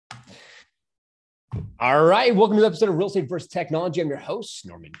All right, welcome to the episode of Real Estate versus Technology. I'm your host,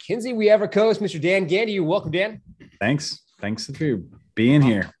 Norman Kinsey. We have our co-host, Mr. Dan Gandy. Welcome, Dan. Thanks for being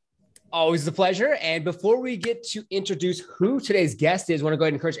here. Always a pleasure. And before we get to introduce who today's guest is, I want to go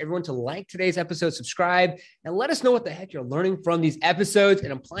ahead and encourage everyone to like today's episode, subscribe, and let us know what the heck you're learning from these episodes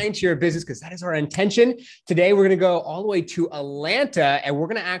and applying to your business, because that is our intention. Today, we're going to go all the way to Atlanta, and we're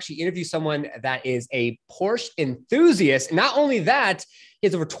going to actually interview someone that is a Porsche enthusiast. Not only that, he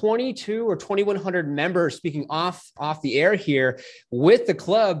has over 22 or 2,100 members, speaking off the air here with the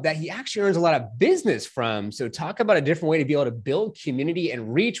club, that he actually earns a lot of business from. So talk about a different way to be able to build community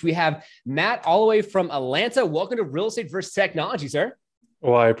and reach. We have Matt all the way from Atlanta. Welcome to Real Estate versus Technology, sir.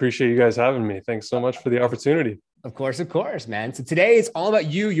 Well, I appreciate you guys having me. Thanks so much for the opportunity. Of course, man. So today it's all about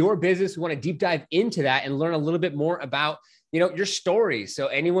you, your business. We want to deep dive into that and learn a little bit more about your story. So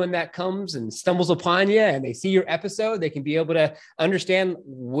anyone that comes and stumbles upon you and they see your episode, they can be able to understand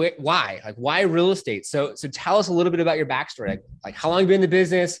why real estate. So tell us a little bit about your backstory. Like how long you've been in the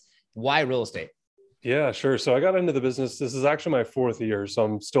business, why real estate? Yeah, sure. So I got into the business. This is actually my fourth year. So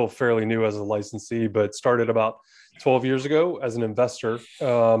I'm still fairly new as a licensee, but started about 12 years ago as an investor.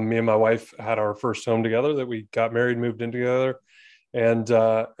 Me and my wife had our first home together that we got married, moved in together. And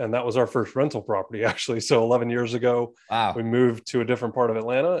that was our first rental property, actually. So 11 years ago, wow. We moved to a different part of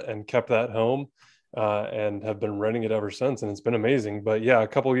Atlanta and kept that home and have been renting it ever since. And it's been amazing. But yeah, a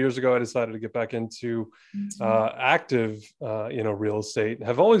couple of years ago, I decided to get back into active, real estate.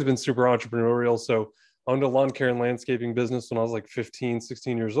 Have always been super entrepreneurial. So I owned a lawn care and landscaping business when I was like 15,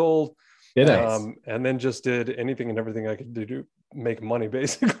 16 years old. And then just did anything and everything I could do to make money.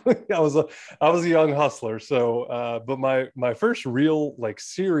 Basically, I was a young hustler. So, but my first real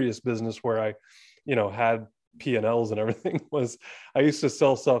serious business where I, had P&Ls and everything was I used to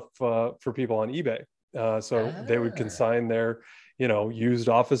sell stuff for people on eBay. So they would consign their, used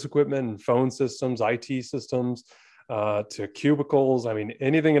office equipment and phone systems, IT systems, to cubicles. I mean,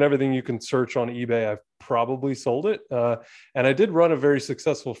 anything and everything you can search on eBay, I've probably sold it. And I did run a very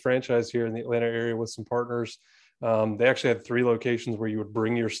successful franchise here in the Atlanta area with some partners. They actually had 3 locations where you would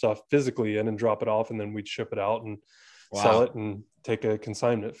bring your stuff physically in and drop it off, and then we'd ship it out and sell it and take a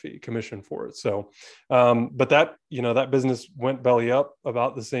consignment fee commission for it. So, but that, that business went belly up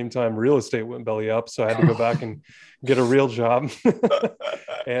about the same time real estate went belly up. So I had to go back and get a real job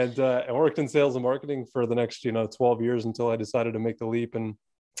and I worked in sales and marketing for the next, 12 years until I decided to make the leap and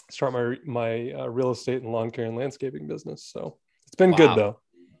start my real estate and lawn care and landscaping business. So it's been good though.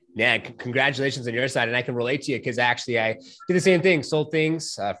 Yeah, congratulations on your side. And I can relate to you because actually I did the same thing, sold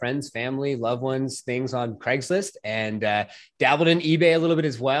things, friends, family, loved ones, things on Craigslist, and dabbled in eBay a little bit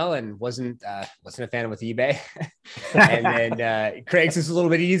as well, and wasn't a fan with eBay. And then Craigslist is a little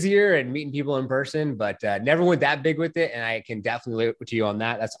bit easier and meeting people in person, but never went that big with it. And I can definitely relate to you on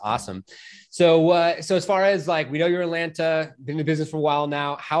that. That's awesome. So as far as we know you're in Atlanta, been in the business for a while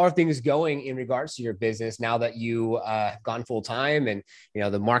now. How are things going in regards to your business now that you have gone full time and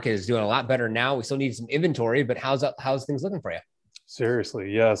the market is doing a lot better now? We still need some inventory, but how's things looking for you?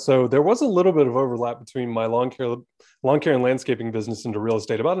 Seriously, yeah. So there was a little bit of overlap between my lawn care and landscaping business into real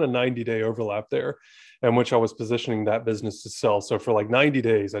estate, about a 90-day overlap there, in which I was positioning that business to sell. So for 90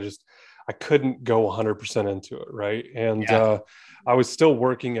 days, I couldn't go 100% into it, right? And I was still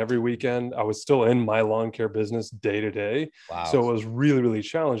working every weekend. I was still in my lawn care business day to day. Wow. So it was really, really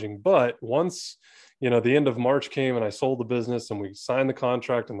challenging. But once, the end of March came and I sold the business and we signed the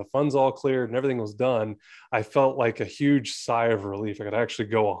contract and the funds all cleared and everything was done, I felt like a huge sigh of relief. I could actually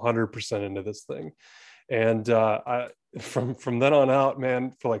go 100% into this thing. And from then on out,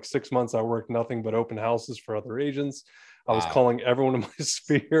 man, for 6 months, I worked nothing but open houses for other agents. I was calling everyone in my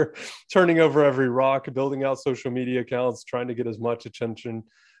sphere, turning over every rock, building out social media accounts, trying to get as much attention,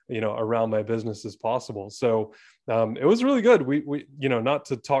 around my business as possible. So it was really good. We not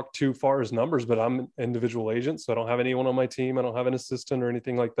to talk too far as numbers, but I'm an individual agent, so I don't have anyone on my team. I don't have an assistant or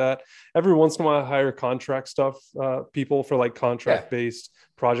anything like that. Every once in a while, I hire contract people for contract-based,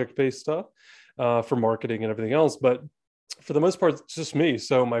 project-based stuff for marketing and everything else. But for the most part, it's just me.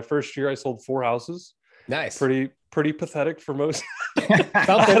 So my first year, I sold 4 houses. Nice. Pretty pathetic for most.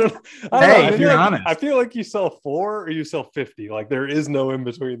 If you're honest, I feel like you sell 4 or you sell 50. There is no in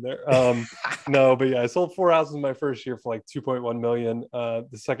between there. No, but yeah, I sold 4 houses my first year for 2.1 million.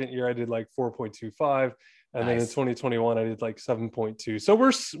 The second year I did 4.25, and then in 2021 I did 7.2.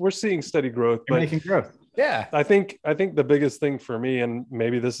 So we're seeing steady growth. You're making growth. Yeah, I think the biggest thing for me, and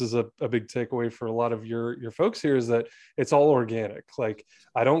maybe this is a big takeaway for a lot of your folks here, is that it's all organic.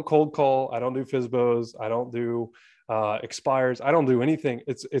 I don't cold call, I don't do FSBOs, I don't do expires. I don't do anything.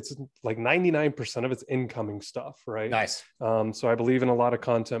 It's like 99% of it's incoming stuff, right? Nice. So I believe in a lot of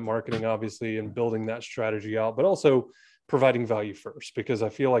content marketing, obviously, and building that strategy out, but also providing value first, because I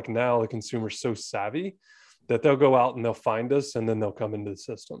feel like now the consumer's so savvy that they'll go out and they'll find us and then they'll come into the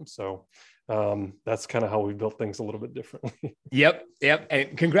system. So that's kind of how we built things a little bit differently. Yep.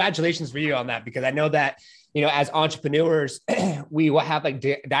 And congratulations for you on that, because I know that, as entrepreneurs, we will have like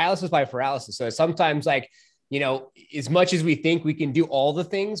dialysis by paralysis. So sometimes like, as much as we think we can do all the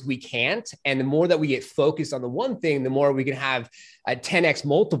things, we can't. And the more that we get focused on the one thing, the more we can have a 10x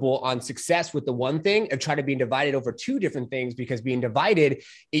multiple on success with the one thing and try to be divided over two different things, because being divided,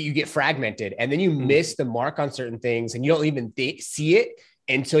 you get fragmented and then you miss the mark on certain things and you don't even see it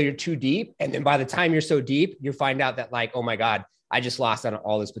until you're too deep. And then by the time you're so deep, you find out that like, oh my God, I just lost out on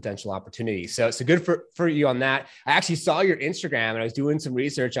all this potential opportunity. So good for you on that. I actually saw your Instagram and I was doing some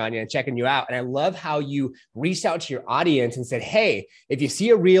research on you and checking you out. And I love how you reached out to your audience and said, hey, if you see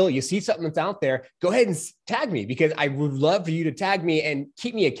a reel, you see something that's out there, go ahead and tag me, because I would love for you to tag me and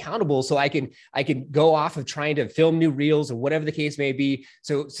keep me accountable so I can go off of trying to film new reels or whatever the case may be.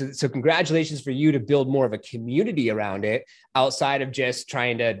 So congratulations for you to build more of a community around it outside of just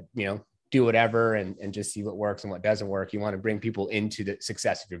trying to, do whatever and just see what works and what doesn't work. You want to bring people into the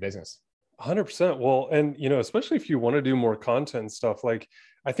success of your business. 100%. Well, and especially if you want to do more content stuff, like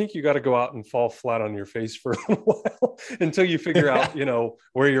I think you got to go out and fall flat on your face for a while until you figure out,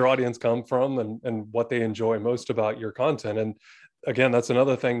 where your audience come from and what they enjoy most about your content. And again, that's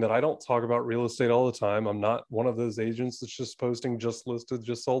another thing that I don't talk about real estate all the time. I'm not one of those agents that's just posting, just listed,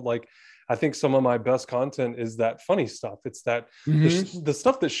 just sold. Like, I think some of my best content is that funny stuff. It's that the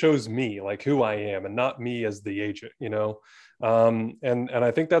stuff that shows me like who I am and not me as the agent, and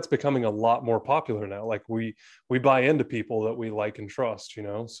I think that's becoming a lot more popular now. Like we buy into people that we like and trust,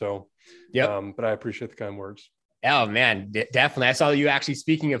 so, but I appreciate the kind words. Oh man, definitely. I saw you actually,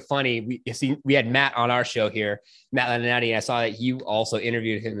 speaking of funny, we had Matt on our show here, Matt Laninetti, and I saw that you also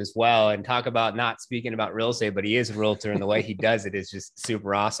interviewed him as well, and talk about not speaking about real estate, but he is a realtor and the way he does it is just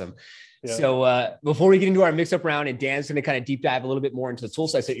super awesome. Yeah. So before we get into our mix up round and Dan's going to kind of deep dive a little bit more into the tool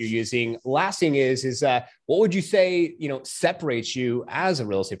sets that you're using, last thing is what would you say, separates you as a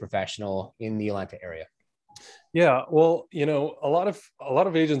real estate professional in the Atlanta area? Yeah, well, a lot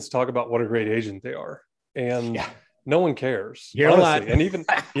of agents talk about what a great agent they are, and no one cares. You're honestly. And even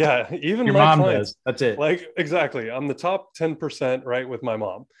your my mom clients, does. That's it. Like exactly, I'm the top 10%, right, with my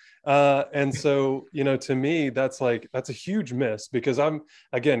mom. And so, to me, that's a huge miss, because I'm,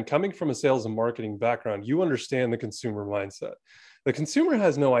 again, coming from a sales and marketing background, you understand the consumer mindset. The consumer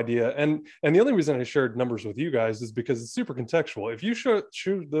has no idea. And the only reason I shared numbers with you guys is because it's super contextual. If you show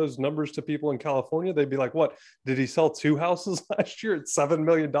those numbers to people in California, they'd be like, what, did he sell 2 houses last year at $7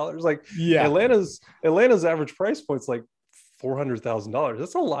 million? Like, yeah, Atlanta's average price point's like $400,000.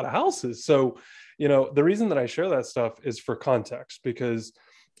 That's a lot of houses. So, the reason that I share that stuff is for context, because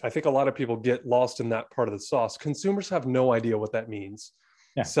I think a lot of people get lost in that part of the sauce. Consumers have no idea what that means.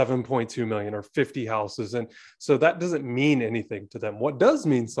 Yeah. 7.2 million or 50 houses. And so that doesn't mean anything to them. What does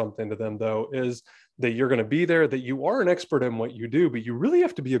mean something to them, though, is that you're going to be there, that you are an expert in what you do, but you really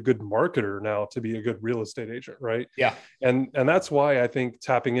have to be a good marketer now to be a good real estate agent, right? Yeah. And that's why I think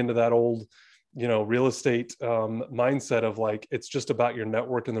tapping into that old, real estate mindset of like, it's just about your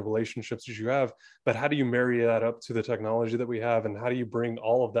network and the relationships that you have, but how do you marry that up to the technology that we have? And how do you bring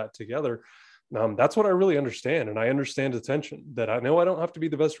all of that together? That's what I really understand. And I understand attention, that I know I don't have to be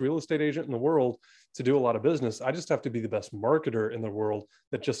the best real estate agent in the world to do a lot of business. I just have to be the best marketer in the world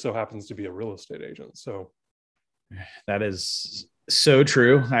that just so happens to be a real estate agent. So that is so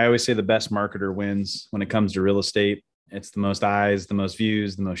true. I always say the best marketer wins when it comes to real estate. It's the most eyes, the most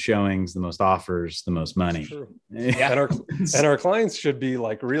views, the most showings, the most offers, the most money. Yeah. And our clients should be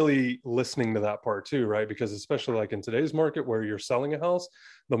like really listening to that part too, right? Because especially like in today's market where you're selling a house,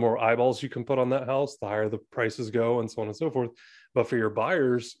 the more eyeballs you can put on that house, the higher the prices go and so on and so forth. But for your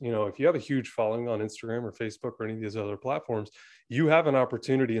buyers, if you have a huge following on Instagram or Facebook or any of these other platforms, you have an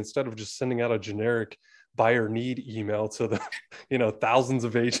opportunity, instead of just sending out a generic buyer need email to the thousands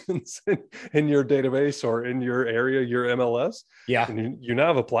of agents in your database or in your area, your MLS. Yeah. And you now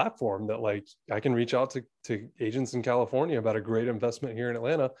have a platform that like I can reach out to agents in California about a great investment here in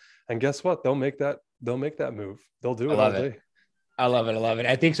Atlanta. And guess what? They'll make that move. They'll do it all day. I love it.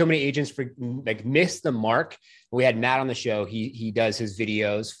 I think so many agents miss the mark. We had Matt on the show. He does his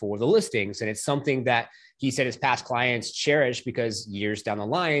videos for the listings, and it's something that he said his past clients cherish, because years down the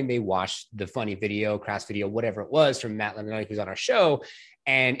line, they watched the funny video, crass video, whatever it was from Matt Laninetti, who's on our show.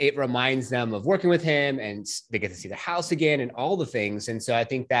 and it reminds them of working with him, and they get to see the house again and all the things. And so I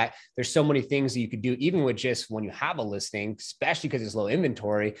think that there's so many things that you could do, even with just when you have a listing, especially because it's low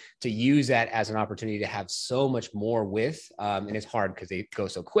inventory, to use that as an opportunity to have so much more with. And it's hard because they go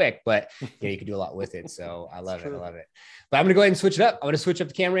so quick, but you can do a lot with it. So I love it. I love it. But I'm going to go ahead and switch it up. I'm going to switch up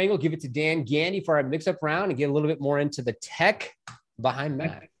the camera angle, give it to Dan Gandy for our mix up round, and get a little bit more into the tech behind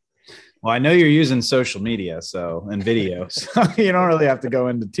Matt. Well, I know you're using social media, and video, so you don't really have to go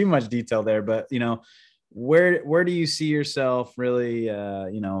into too much detail there, but where do you see yourself really,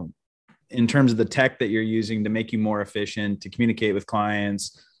 in terms of the tech that you're using to make you more efficient, to communicate with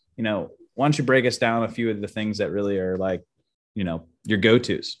clients? Why don't you break us down a few of the things that really are like, your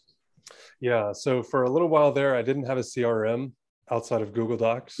go-tos? Yeah. So for a little while there, I didn't have a CRM outside of Google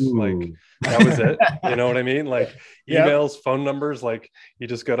Docs. Ooh. Like that was it. You know what I mean? Like emails, phone numbers, like you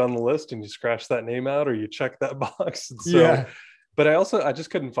just got on the list and you scratch that name out or you check that box. And so, but I just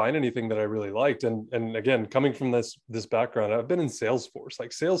couldn't find anything that I really liked. And again, coming from this background, I've been in Salesforce.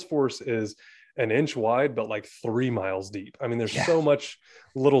 Like Salesforce is an inch wide, but like 3 miles deep. I mean, there's so much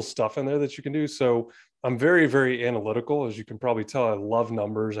little stuff in there that you can do. So I'm very, very analytical. As you can probably tell, I love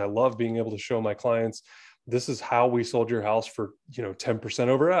numbers. I love being able to show my clients, this is how we sold your house for, 10%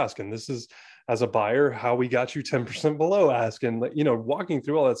 over ask. And this is, as a buyer, how we got you 10% below ask, and, walking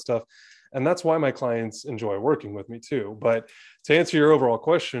through all that stuff. And that's why my clients enjoy working with me too. But to answer your overall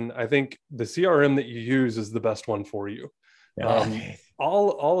question, I think the CRM that you use is the best one for you.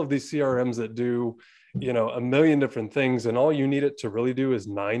 All of these CRMs that do, a million different things, and all you need it to really do is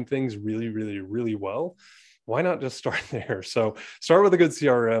 9 things really, really, really well. Why not just start there? So start with a good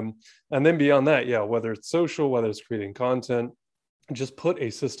CRM. And then beyond that, whether it's social, whether it's creating content, just put a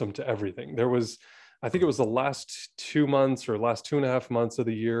system to everything. I think it was the last 2 months or last 2.5 months of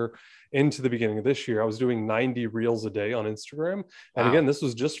the year into the beginning of this year, I was doing 90 reels a day on Instagram. And again, this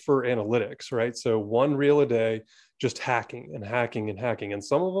was just for analytics, right? So 1 reel a day, just hacking and hacking and hacking. And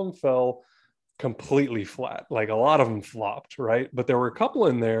some of them fell completely flat. Like a lot of them flopped, right? But there were a couple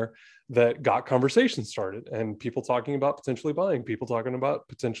in there that got conversations started, and people talking about potentially buying, people talking about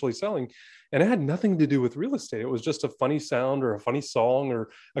potentially selling. And it had nothing to do with real estate. It was just a funny sound or a funny song or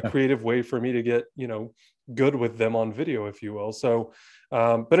a creative way for me to get, good with them on video, if you will. So,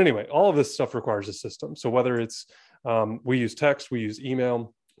 but anyway, all of this stuff requires a system. So whether it's, we use text, we use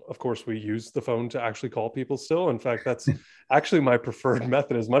email, of course, we use the phone to actually call people still. In fact, that's actually my preferred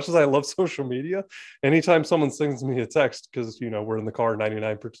method. As much as I love social media, anytime someone sends me a text, because, we're in the car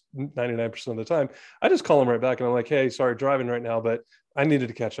 99% of the time, I just call them right back and I'm like, hey, sorry, driving right now, but I needed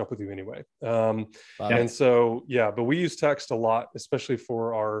to catch up with you anyway. And so, but we use text a lot, especially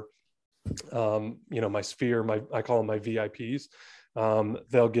for our, my sphere, I call them my VIPs.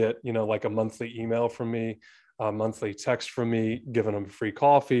 They'll get, like a monthly email from me, a monthly text from me, giving them free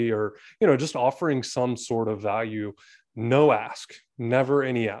coffee, or, just offering some sort of value. No ask, never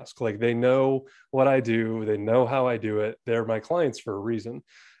any ask. Like they know what I do. They know how I do it. They're my clients for a reason.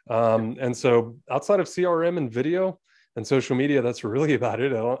 And so outside of CRM and video and social media, that's really about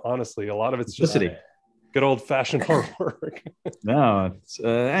it. Honestly, a lot of it's just good old fashioned hard work. No,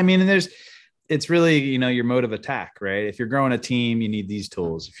 it's really, your mode of attack, right? If you're growing a team, you need these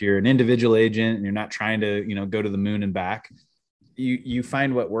tools. If you're an individual agent and you're not trying to, go to the moon and back, you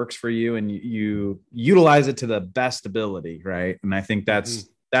find what works for you and you utilize it to the best ability, right? And I think that's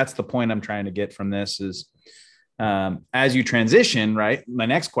the point I'm trying to get from this is, as you transition, right? My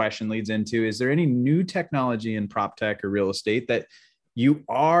next question leads into, is there any new technology in prop tech or real estate that you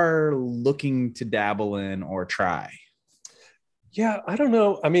are looking to dabble in or try? Yeah, I don't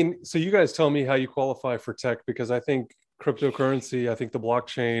know. I mean, so you guys tell me how you qualify for tech, because I think cryptocurrency, I think the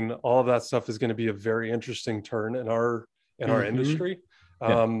blockchain, all of that stuff is going to be a very interesting turn in our industry.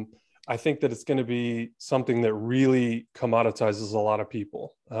 I think that it's going to be something that really commoditizes a lot of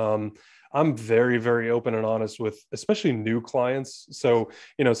people. I'm very, very open and honest with, especially new clients. So,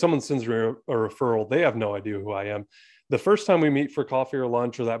 someone sends me a referral, they have no idea who I am. The first time we meet for coffee or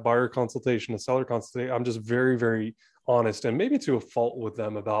lunch or that buyer consultation, a seller consultation, I'm just very, very honest, and maybe to a fault with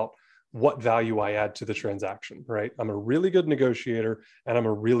them about what value I add to the transaction, right? I'm a really good negotiator and I'm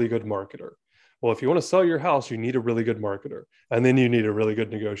a really good marketer. Well, if you want to sell your house, you need a really good marketer, and then you need a really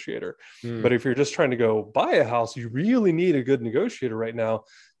good negotiator. But if you're just trying to go buy a house, you really need a good negotiator right now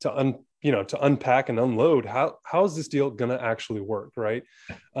to unpack and unload. How is this deal going to actually work, right?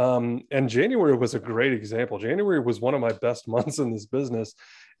 And January was a great example. January was one of my best months in this business,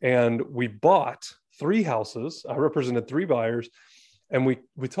 and we bought 3 houses. I represented 3 buyers, and we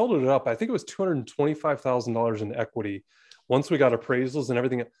totaled it up. I think it was $225,000 in equity once we got appraisals and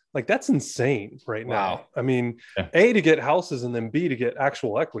everything, like that's insane right Wow. now. I mean, Yeah. A, to get houses, and then B, to get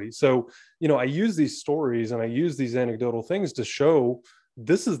actual equity. So, I use these stories and I use these anecdotal things to show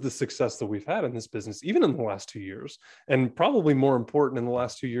this is the success that we've had in this business, even in the last 2 years, and probably more important in the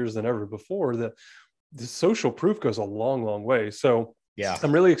last 2 years than ever before. That the social proof goes a long, long way. So Yeah.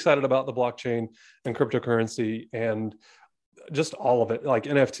 I'm really excited about the blockchain and cryptocurrency and just all of it, like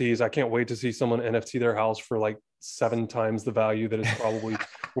NFTs. I can't wait to see someone NFT their house for like 7 times the value that it's probably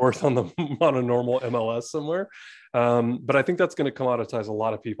worth on a normal MLS somewhere. But I think that's going to commoditize a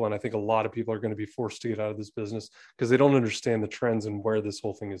lot of people. And I think a lot of people are going to be forced to get out of this business because they don't understand the trends and where this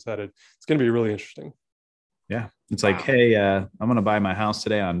whole thing is headed. It's going to be really interesting. Yeah. It's like, hey, I'm going to buy my house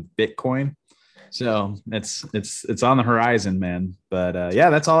today on Bitcoin. So it's on the horizon, man. But yeah,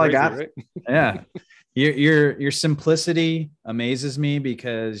 that's all crazy, I got. Right? Yeah. Your simplicity amazes me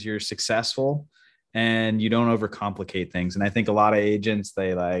because you're successful and you don't overcomplicate things. And I think a lot of agents,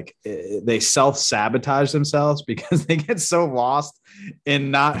 they self-sabotage themselves because they get so lost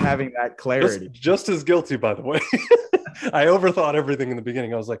in not having that clarity. Just as guilty, by the way. I overthought everything in the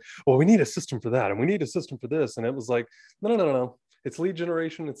beginning. I was like, well, we need a system for that. And we need a system for this. And it was like, no. It's lead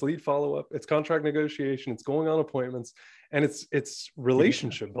generation. It's lead follow-up. It's contract negotiation. It's going on appointments, and it's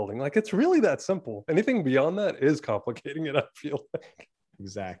relationship building. Like, it's really that simple. Anything beyond that is complicating it, I feel like.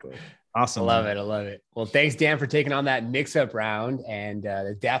 Exactly. Awesome. I love it. Well, thanks, Dan, for taking on that mix-up round. And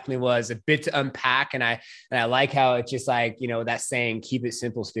it definitely was a bit to unpack. And I like how it's just like, that saying, keep it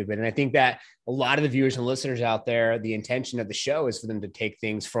simple, stupid. And I think that a lot of the viewers and listeners out there, the intention of the show is for them to take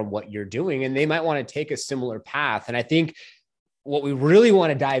things from what you're doing, and they might want to take a similar path. And I think what we really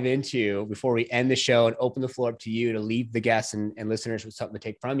want to dive into before we end the show and open the floor up to you to leave the guests and listeners with something to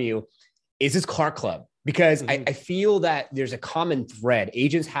take from you is this car club. Because I feel that there's a common thread.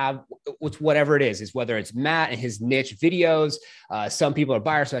 Agents have whatever it is whether it's Matt and his niche videos. Some people are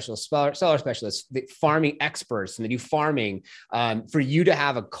buyer specialists, seller specialists, farming experts, and they do farming. For you to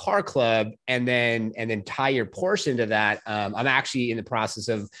have a car club and then tie your Porsche into that. I'm actually in the process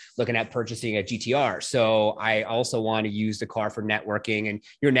of looking at purchasing a GTR. So I also want to use the car for networking, and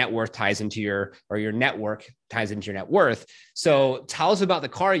your net worth ties into your network ties into your net worth. So tell us about the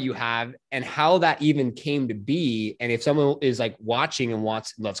car you have and how that even came to be. And if someone is like watching and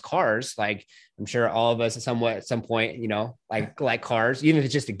loves cars, like I'm sure all of us at some point, like cars, even if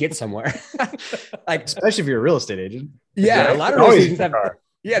it's just to get somewhere, like especially if you're a real estate agent. Yeah. A lot of real estate agents have,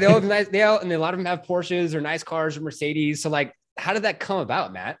 they all have nice, and a lot of them have Porsches or nice cars or Mercedes. So like, how did that come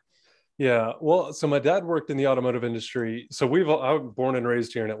about, Matt? Yeah, well, so my dad worked in the automotive industry. So I was born and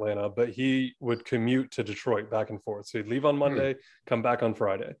raised here in Atlanta, but he would commute to Detroit back and forth. So he'd leave on Monday, come back on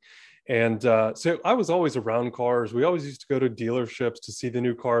Friday. And so I was always around cars. We always used to go to dealerships to see the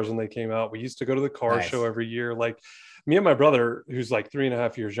new cars when they came out. We used to go to the car show every year. Like me and my brother, who's like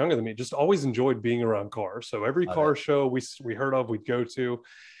 3.5 years younger than me, just always enjoyed being around cars. So every car show we heard of, we'd go to.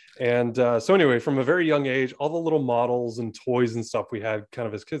 And so anyway, from a very young age, all the little models and toys and stuff we had kind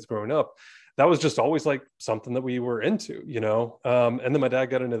of as kids growing up, that was just always like something that we were into, and then my dad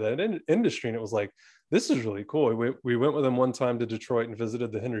got into that industry, and it was like, this is really cool. We went with him one time to Detroit and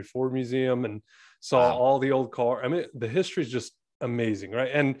visited the Henry Ford Museum and saw all the old car. I mean, the history is just amazing,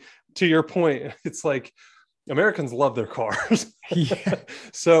 right? And to your point, it's like Americans love their cars.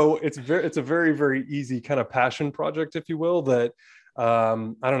 So it's a very, very easy kind of passion project, if you will, that I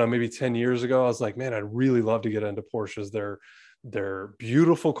don't know, maybe 10 years ago, I was like, man, I'd really love to get into Porsches. They're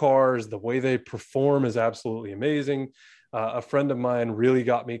beautiful cars. The way they perform is absolutely amazing. A friend of mine really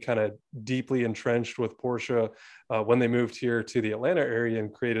got me kind of deeply entrenched with Porsche when they moved here to the Atlanta area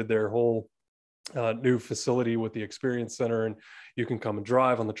and created their whole new facility with the Experience Center, and you can come and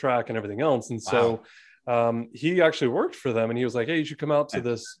drive on the track and everything else. And so he actually worked for them, and he was like, hey, you should come out to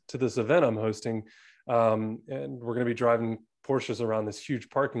this event I'm hosting, and we're going to be driving Porsches around this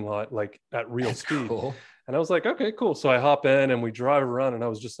huge parking lot, like at real speed. Cool. And I was like, okay, cool. So I hop in and we drive around, and I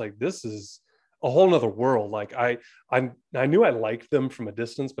was just like, this is a whole nother world. Like I knew I liked them from a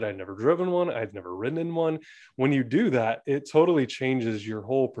distance, but I'd never driven one. I'd never ridden in one. When you do that, it totally changes your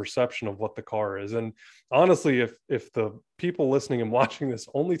whole perception of what the car is. And honestly, if the people listening and watching this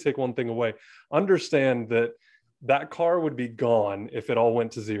only take one thing away, understand that car would be gone if it all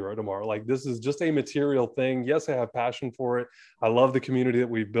went to zero tomorrow. Like, this is just a material thing. Yes, I have passion for it. I love the community that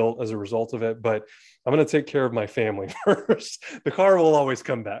we've built as a result of it, but I'm going to take care of my family first. The car will always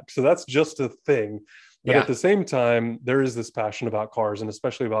come back. So that's just a thing. But at the same time, there is this passion about cars, and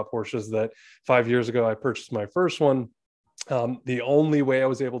especially about Porsches, that 5 years ago, I purchased my first one. The only way I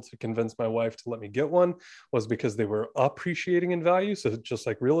was able to convince my wife to let me get one was because they were appreciating in value. So just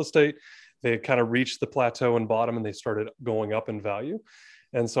like real estate, they kind of reached the plateau and bottom, and they started going up in value.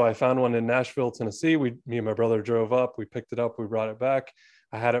 And so I found one in Nashville, Tennessee. Me and my brother drove up, we picked it up, we brought it back.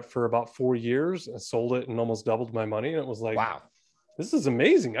 I had it for about 4 years. I sold it and almost doubled my money. And it was like, wow, this is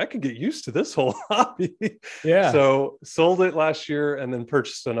amazing. I could get used to this whole hobby. Yeah. So sold it last year and then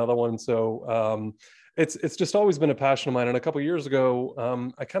purchased another one. So it's just always been a passion of mine. And a couple of years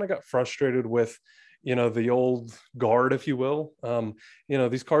ago, I kind of got frustrated with, the old guard, if you will.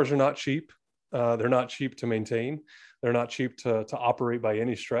 These cars are not cheap. They're not cheap to maintain. They're not cheap to operate by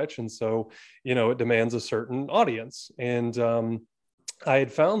any stretch. And so, it demands a certain audience. And I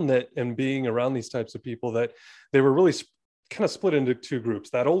had found that in being around these types of people, that they were really kind of split into two groups.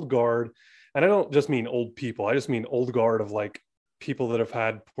 That old guard, and I don't just mean old people, I just mean old guard of like people that have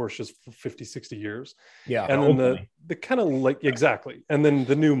had Porsches for 50, 60 years. Yeah. And then the kind of like, exactly. And then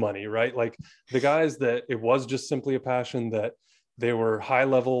the new money, right? Like the guys that it was just simply a passion, that they were high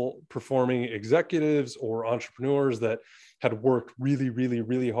level performing executives or entrepreneurs that had worked really, really,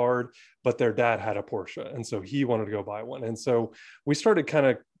 really hard, but their dad had a Porsche. And so he wanted to go buy one. And so we started kind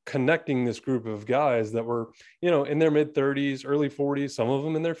of connecting this group of guys that were, in their mid 30s, early 40s, some of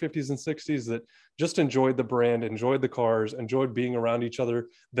them in their 50s and 60s, that just enjoyed the brand, enjoyed the cars, enjoyed being around each other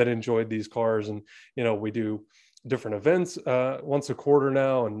that enjoyed these cars. And, we do different events once a quarter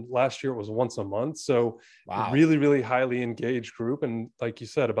now. And last year it was once a month. So wow, really, really highly engaged group. And like you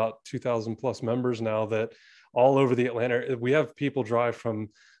said, about 2,000 plus members now, that all over the Atlanta, we have people drive from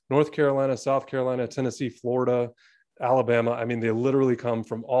North Carolina, South Carolina, Tennessee, Florida, Alabama. I mean, they literally come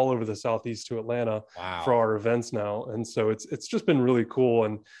from all over the Southeast to Atlanta for our events now. And so it's just been really cool.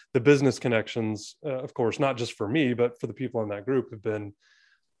 And the business connections, of course, not just for me, but for the people in that group, have been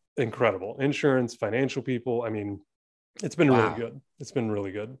incredible. Insurance, financial people. I mean, it's been really good. It's been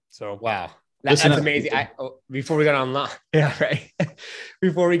really good. So, wow. That's amazing. Before we got on, yeah, right.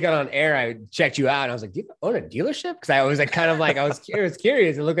 Before we got on air, I checked you out and I was like, do you own a dealership? Because I was like, kind of like, I was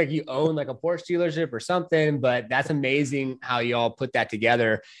curious. It looked like you own like a Porsche dealership or something, but that's amazing how you all put that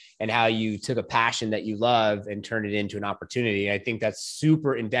together and how you took a passion that you love and turned it into an opportunity. I think that's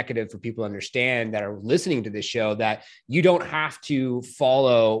super indicative for people to understand that are listening to this show, that you don't have to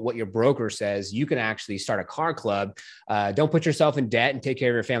follow what your broker says. You can actually start a car club. Don't put yourself in debt and take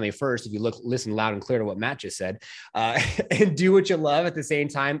care of your family first. If you listen loud and clear to what Matt just said, and do what you love at the same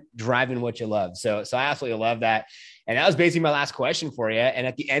time, driving what you love. So I absolutely love that. And that was basically my last question for you. And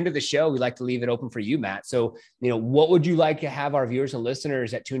at the end of the show, we like to leave it open for you, Matt. So, what would you like to have our viewers and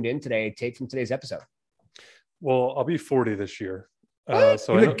listeners that tuned in today take from today's episode? Well, I'll be 40 this year. So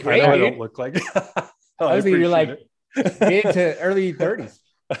I don't look like I was you're like mid to early 30s.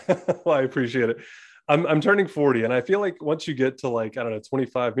 Well, I appreciate it. I'm turning 40, and I feel like once you get to like, I don't know,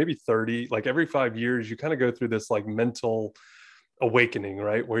 25, maybe 30, like every 5 years, you kind of go through this like mental awakening,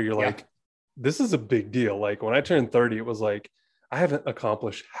 right? Where you're like, this is a big deal. Like when I turned 30, it was like, I haven't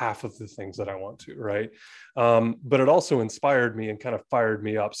accomplished half of the things that I want to, right? But it also inspired me and kind of fired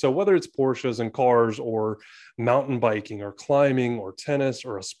me up. So whether it's Porsches and cars or mountain biking or climbing or tennis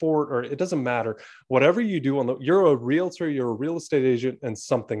or a sport, or it doesn't matter, whatever you do you're a realtor, you're a real estate agent, and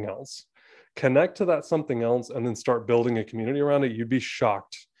something else. Connect to that something else and then start building a community around it. You'd be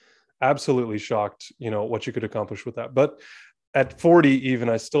shocked, absolutely shocked, what you could accomplish with that. But at 40, even,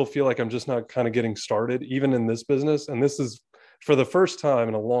 I still feel like I'm just not kind of getting started, even in this business. And this is for the first time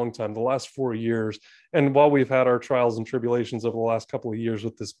in a long time, the last 4 years. And while we've had our trials and tribulations over the last couple of years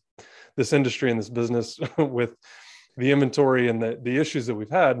with this industry and this business, with the inventory and the issues that we've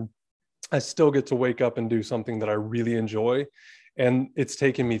had, I still get to wake up and do something that I really enjoy. And it's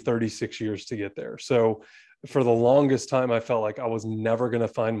taken me 36 years to get there. So for the longest time, I felt like I was never going to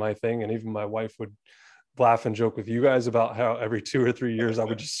find my thing. And even my wife would laugh and joke with you guys about how every 2 or 3 years I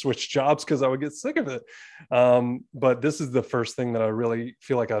would just switch jobs because I would get sick of it. But this is the first thing that I really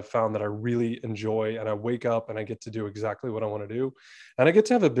feel like I've found that I really enjoy, and I wake up and I get to do exactly what I want to do, and I get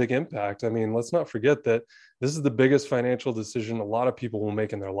to have a big impact. I mean, let's not forget that this is the biggest financial decision a lot of people will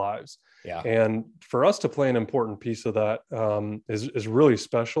make in their lives. Yeah. And for us to play an important piece of that is really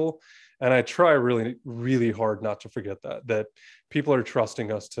special. And I try really, really hard not to forget that people are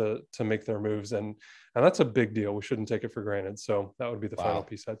trusting us to make their moves. And that's a big deal. We shouldn't take it for granted. So that would be the final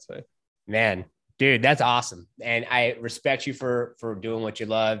piece, I'd say. Man, dude, that's awesome. And I respect you for doing what you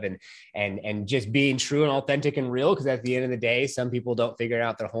love and just being true and authentic and real. Cause at the end of the day, some people don't figure it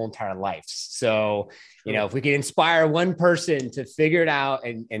out their whole entire lives. So, if we can inspire one person to figure it out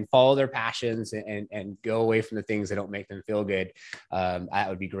and follow their passions and go away from the things that don't make them feel good, that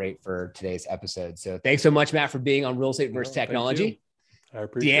would be great for today's episode. So thanks so much, Matt, for being on Real Estate versus Technology. I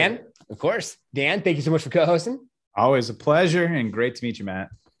appreciate Dan, it. of course. Dan, thank you so much for co-hosting. Always a pleasure and great to meet you, Matt.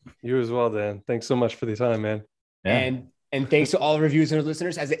 You as well, Dan. Thanks so much for the time, man. Yeah. And thanks to all the reviewers and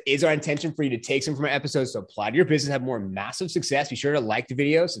listeners, as it is our intention for you to take some from our episodes to apply to your business, have more massive success. Be sure to like the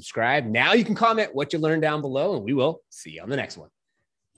video, subscribe. Now you can comment what you learned down below, and we will see you on the next one.